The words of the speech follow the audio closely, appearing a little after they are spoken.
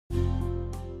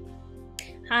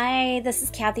Hi, this is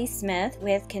Kathy Smith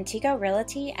with Contigo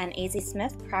Realty and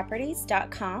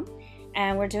azsmithproperties.com,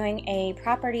 and we're doing a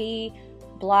property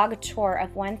blog tour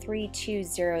of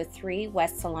 13203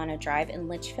 West Solano Drive in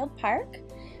Litchfield Park,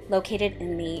 located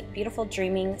in the beautiful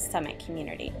Dreaming Summit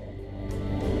community.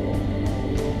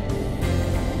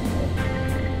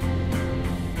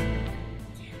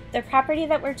 The property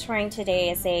that we're touring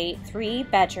today is a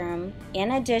 3-bedroom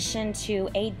in addition to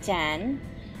a den,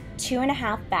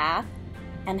 2.5 bath,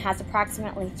 and has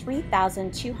approximately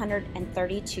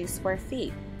 3,232 square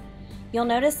feet. You'll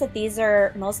notice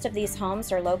that most of these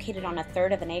homes are located on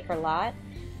 1/3 of an acre lot.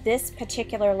 This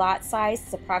particular lot size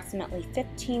is approximately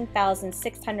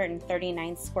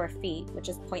 15,639 square feet, which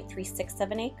is 0.36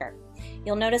 of an acre.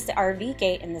 You'll notice the RV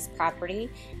gate in this property,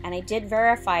 and I did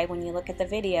verify when you look at the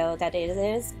video that it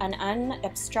is an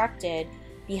unobstructed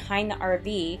behind the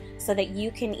RV so that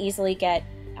you can easily get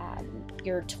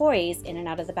your toys in and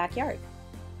out of the backyard.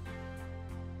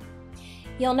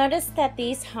 You'll notice that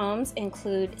these homes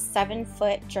include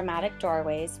 7-foot dramatic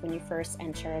doorways when you first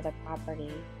enter the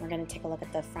property. We're going to take a look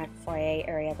at the front foyer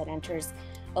area that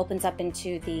opens up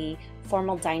into the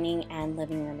formal dining and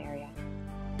living room area.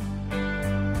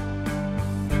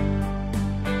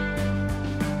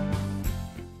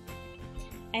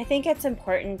 I think it's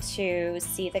important to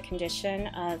see the condition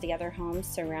of the other homes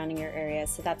surrounding your area,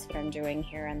 so that's what I'm doing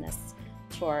here in this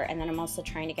tour. And then I'm also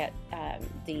trying to get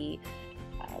the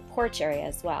porch area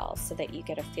as well, so that you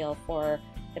get a feel for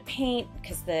the paint,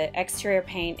 because the exterior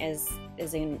paint is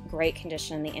in great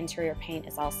condition. The interior paint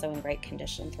is also in great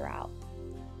condition throughout.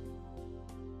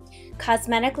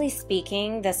 Cosmetically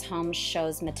speaking, this home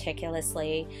shows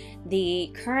meticulously.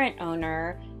 The current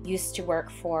owner used to work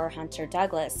for Hunter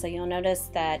Douglas, so you'll notice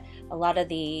that a lot of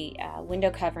the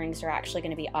window coverings are actually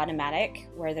going to be automatic,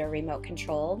 where they're remote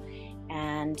controlled,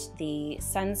 and the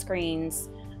sunscreens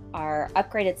are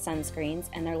upgraded sunscreens,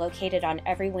 and they're located on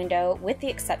every window with the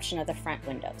exception of the front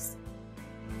windows.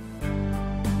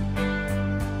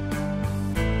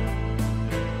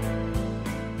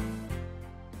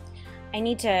 I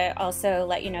need to also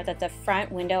let you know that the front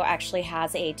window actually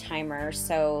has a timer,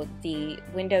 so the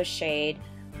window shade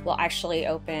will actually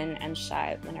open and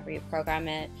shut whenever you program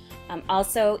it.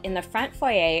 Also, in the front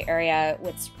foyer area,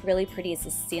 what's really pretty is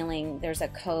the ceiling. There's a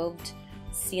coved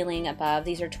ceiling above.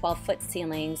 These are 12-foot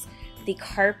ceilings. The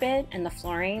carpet and the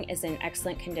flooring is in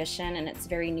excellent condition, and it's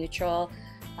very neutral.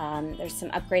 There's some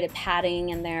upgraded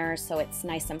padding in there, so it's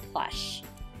nice and plush.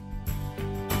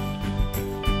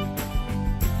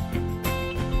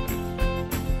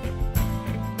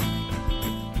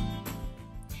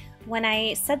 When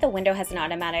I said the window has an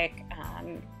automatic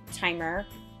timer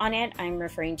on it, I'm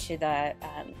referring to the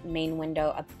main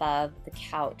window above the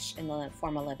couch in the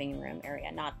formal living room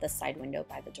area, not the side window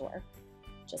by the door,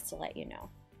 just to let you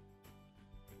know.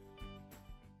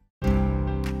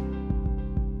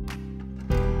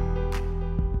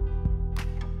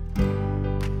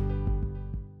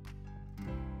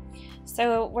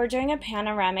 So we're doing a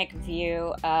panoramic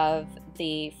view of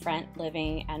the front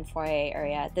living and foyer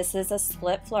area. This is a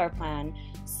split floor plan.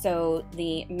 So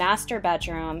the master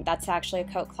bedroom, that's actually a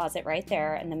coat closet right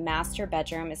there, and the master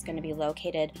bedroom is going to be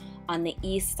located on the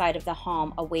east side of the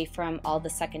home, away from all the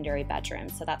secondary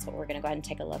bedrooms. So that's what we're going to go ahead and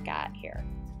take a look at here.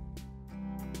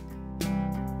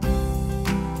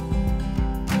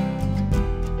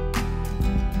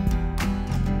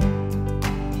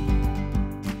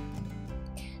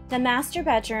 The master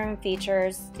bedroom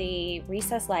features the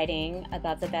recessed lighting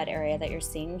above the bed area that you're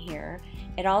seeing here.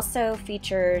 It also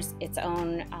features its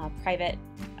own private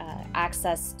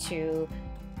access to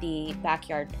the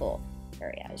backyard pool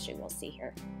area, as you will see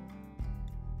here.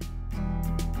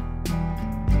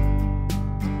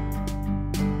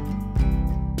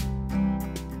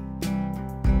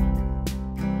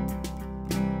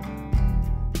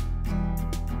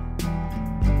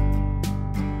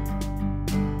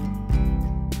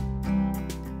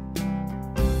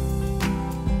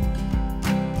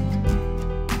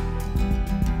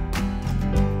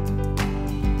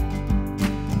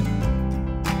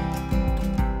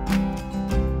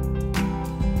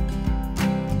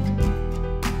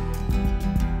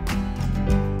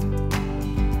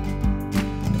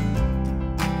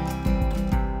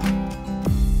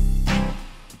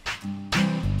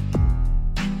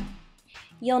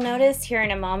 You'll notice here in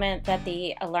a moment that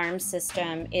the alarm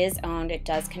system is owned. It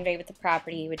does convey with the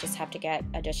property. You would just have to get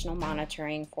additional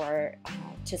monitoring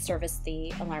to service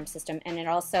the alarm system. And it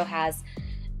also has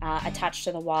attached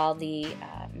to the wall the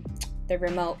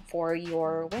remote for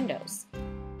your windows.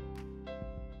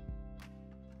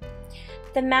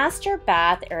 The master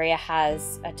bath area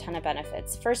has a ton of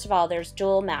benefits. First of all, there's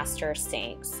dual master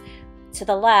sinks. To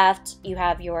the left, you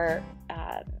have your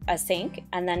a sink,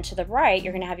 and then to the right,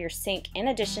 you're going to have your sink in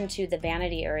addition to the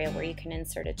vanity area where you can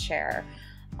insert a chair.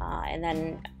 And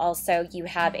then also you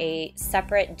have a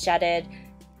separate jetted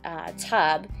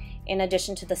tub in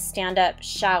addition to the stand-up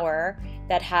shower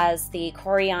that has the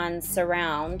Corian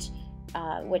surround,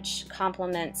 which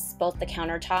complements both the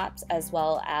countertops as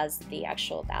well as the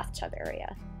actual bathtub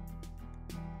area.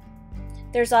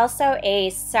 There's also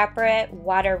a separate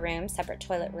water room, separate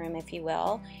toilet room if you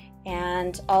will,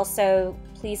 and also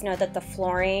please note that the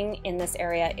flooring in this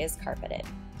area is carpeted.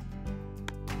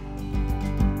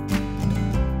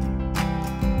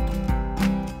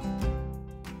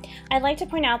 I'd like to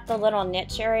point out the little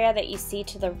niche area that you see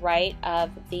to the right of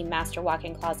the master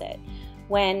walk-in closet.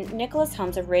 When Nicholas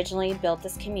Homes originally built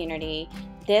this community,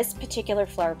 this particular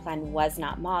floor plan was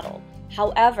not modeled.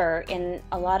 However, in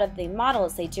a lot of the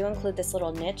models, they do include this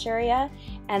little niche area,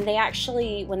 and they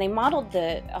actually, when they modeled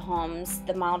the homes,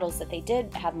 the models that they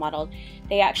did have modeled,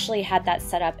 they actually had that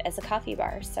set up as a coffee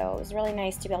bar. So it was really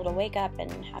nice to be able to wake up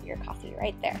and have your coffee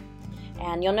right there.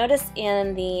 And you'll notice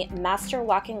in the master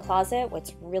walk-in closet,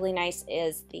 what's really nice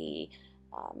is the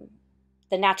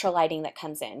natural lighting that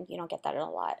comes in. You don't get that in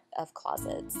a lot of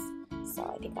closets, so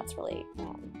I think that's really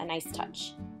a nice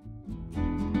touch.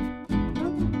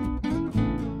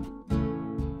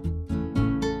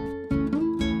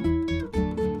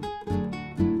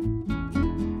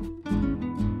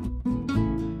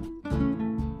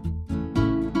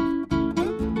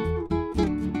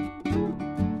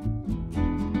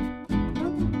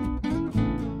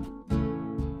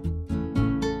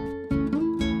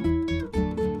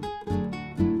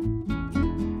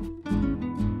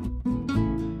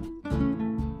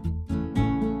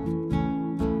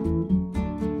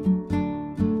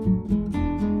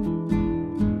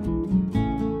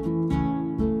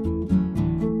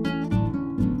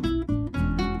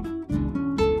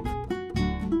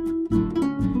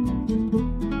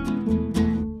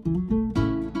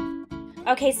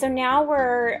 Okay, so now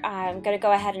we're going to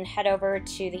go ahead and head over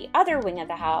to the other wing of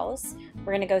the house.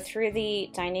 We're going to go through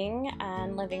the dining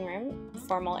and living room,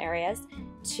 formal areas,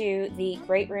 to the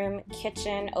great room,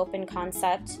 kitchen, open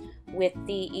concept with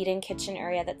the eat-in kitchen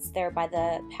area that's there by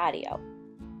the patio.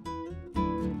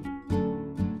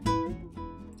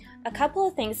 A couple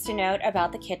of things to note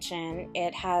about the kitchen.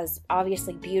 It has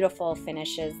obviously beautiful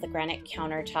finishes, the granite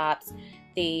countertops,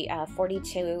 the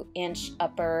 42-inch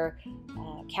upper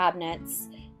cabinets,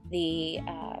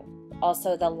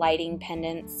 also the lighting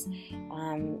pendants,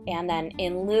 and then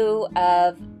in lieu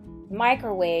of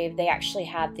microwave, they actually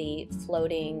have the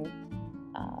floating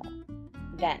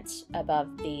vent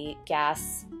above the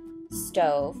gas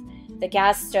stove. The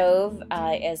gas stove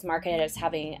is marketed as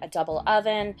having a double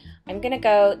oven. I'm gonna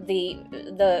go,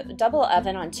 the double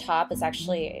oven on top is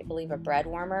actually, I believe, a bread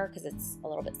warmer because it's a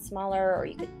little bit smaller, or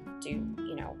you could do,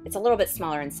 it's a little bit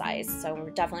smaller in size, so we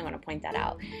definitely want to point that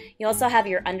out. You also have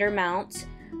your undermount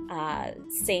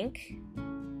sink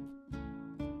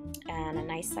and a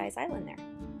nice size island there.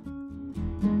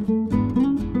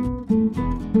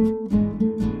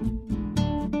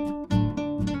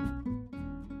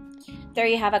 There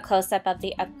you have a close-up of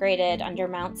the upgraded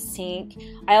undermount sink.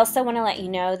 I also want to let you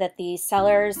know that the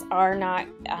cellars are not,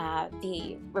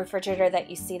 the refrigerator that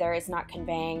you see there is not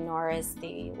conveying, nor is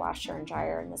the washer and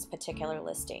dryer in this particular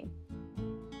listing.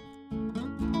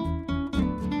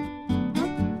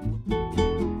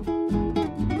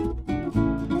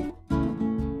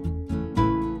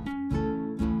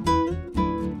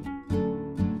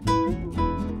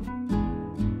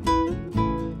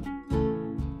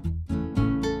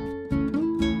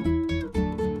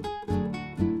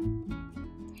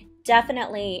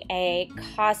 Definitely a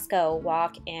Costco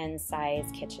walk-in size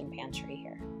kitchen pantry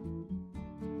here.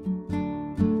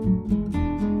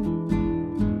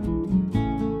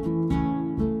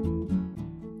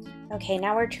 Okay,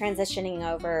 now we're transitioning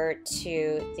over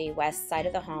to the west side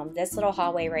of the home. This little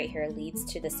hallway right here leads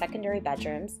to the secondary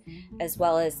bedrooms, as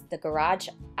well as the garage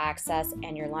access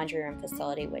and your laundry room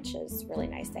facility, which is really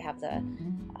nice. They have the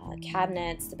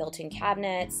cabinets, the built-in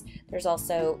cabinets. There's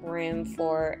also room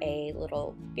for a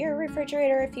little beer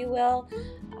refrigerator, if you will,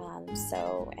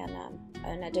 and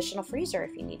an additional freezer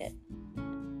if you need it.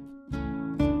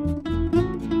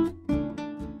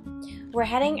 We're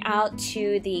heading out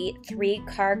to the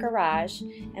 3-car garage,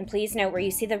 and please note where you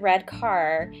see the red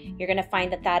car, you're going to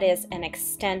find that that is an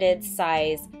extended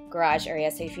size garage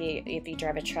area. So if you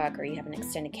drive a truck or you have an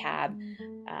extended cab,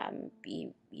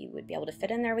 you would be able to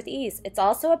fit in there with ease. It's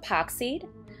also epoxied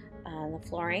on the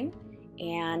flooring,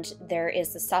 and there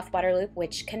is the soft water loop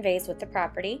which conveys with the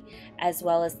property, as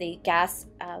well as the gas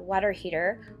water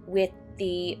heater with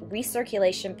the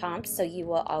recirculation pump, so you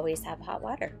will always have hot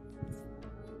water.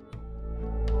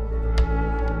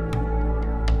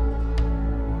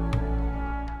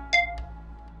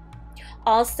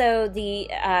 Also, the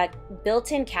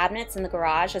built-in cabinets in the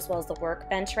garage, as well as the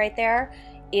workbench right there,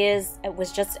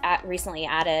 was just recently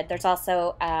added. There's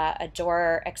also a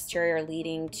door exterior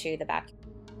leading to the back.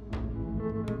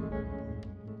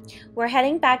 We're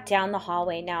heading back down the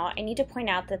hallway now. I need to point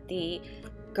out that the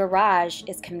garage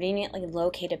is conveniently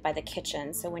located by the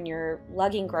kitchen, so when you're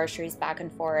lugging groceries back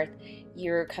and forth,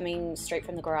 you're coming straight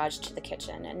from the garage to the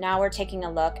kitchen. And now we're taking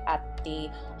a look at the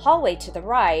hallway to the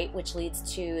right, which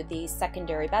leads to the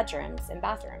secondary bedrooms and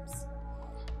bathrooms.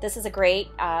 This is a great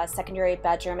secondary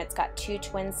bedroom. It's got 2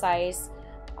 twin-size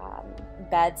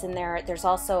beds in there. There's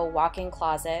also a walk-in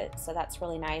closet, so that's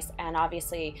really nice. And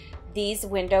obviously, these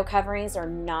window coverings are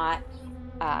not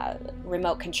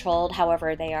remote controlled.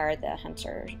 However, they are the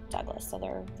Hunter Douglas, so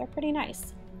they're pretty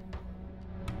nice.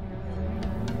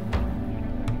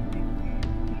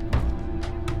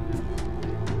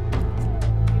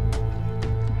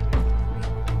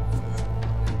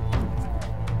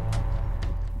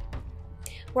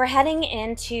 We're heading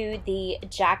into the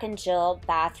Jack and Jill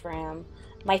bathroom.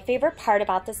 My favorite part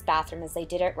about this bathroom is they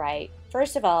did it right.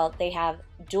 First of all, they have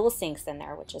dual sinks in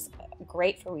there, which is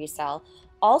great for resale.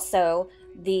 Also,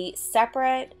 the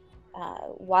separate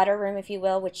water room, if you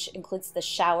will, which includes the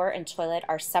shower and toilet,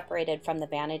 are separated from the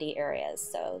vanity areas.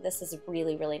 So this is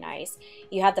really, really nice.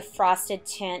 You have the frosted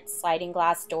tint sliding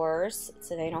glass doors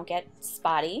so they don't get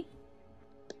spotty.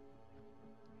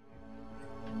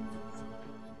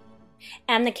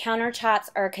 And the countertops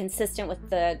are consistent with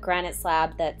the granite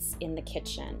slab that's in the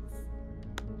kitchen.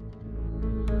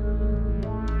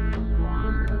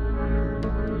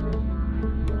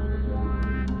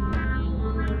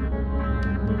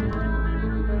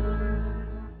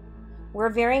 We're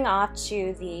veering off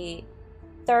to the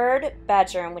 3rd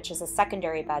bedroom, which is a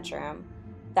secondary bedroom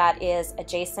that is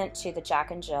adjacent to the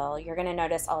Jack and Jill. You're going to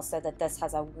notice also that this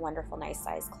has a wonderful, nice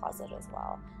size closet as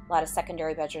well. A lot of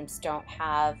secondary bedrooms don't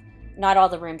have, not all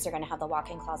the rooms are going to have the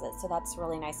walk-in closet, so that's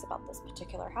really nice about this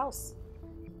particular house.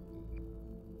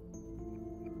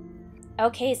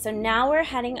 Okay, so now we're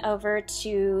heading over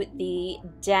to the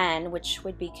den, which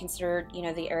would be considered, you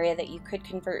know, the area that you could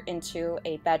convert into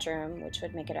a bedroom, which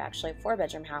would make it actually a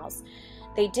 4-bedroom house.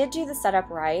 They did do the setup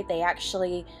right. They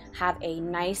actually have a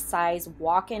nice size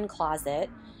walk-in closet,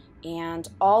 and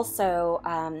also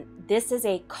this is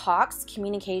a Cox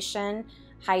Communication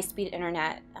high-speed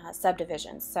internet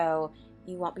subdivision, so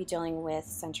you won't be dealing with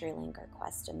CenturyLink or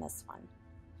Qwest in this one.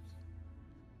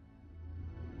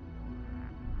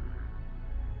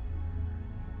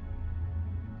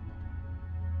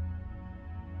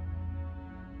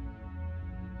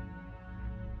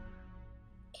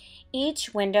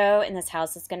 Each window in this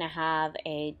house is going to have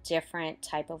a different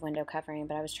type of window covering,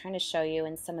 but I was trying to show you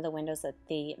in some of the windows that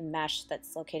the mesh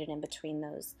that's located in between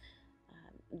those,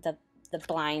 the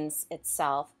blinds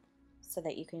itself, so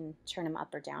that you can turn them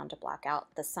up or down to block out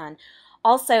the sun.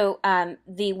 Also,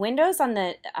 the windows on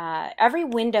the, every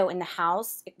window in the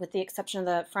house, with the exception of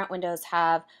the front windows,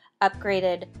 have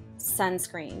upgraded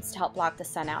sunscreens to help block the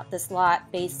sun out. This lot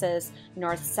faces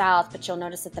north-south, but you'll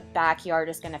notice that the backyard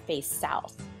is going to face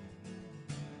south.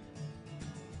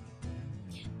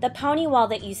 The pony wall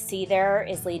that you see there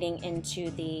is leading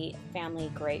into the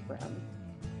family great room.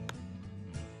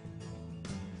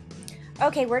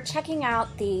 Okay, we're checking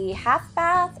out the half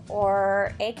bath,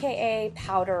 or AKA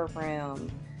powder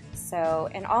room. So,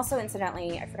 and also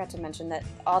incidentally, I forgot to mention that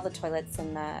all the toilets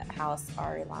in the house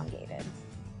are elongated.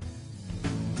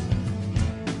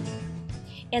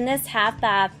 In this half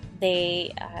bath,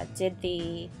 they did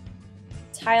the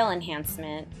tile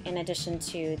enhancement in addition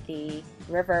to the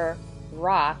river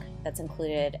rock that's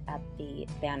included at the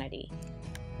vanity.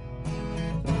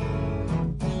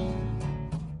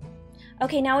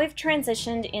 Okay, now we've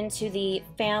transitioned into the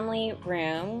family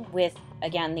room with,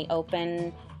 again, the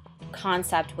open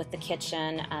concept with the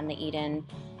kitchen and the eat-in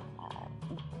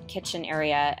kitchen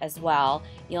area as well.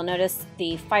 You'll notice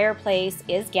the fireplace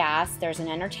is gas. There's an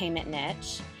entertainment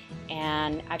niche,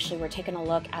 and actually we're taking a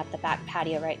look at the back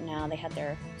patio right now. They had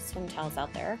their swing towels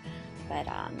out there, but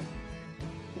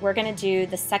we're going to do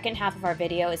the second half of our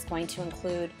video is going to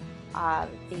include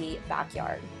the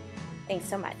backyard. Thanks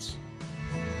so much.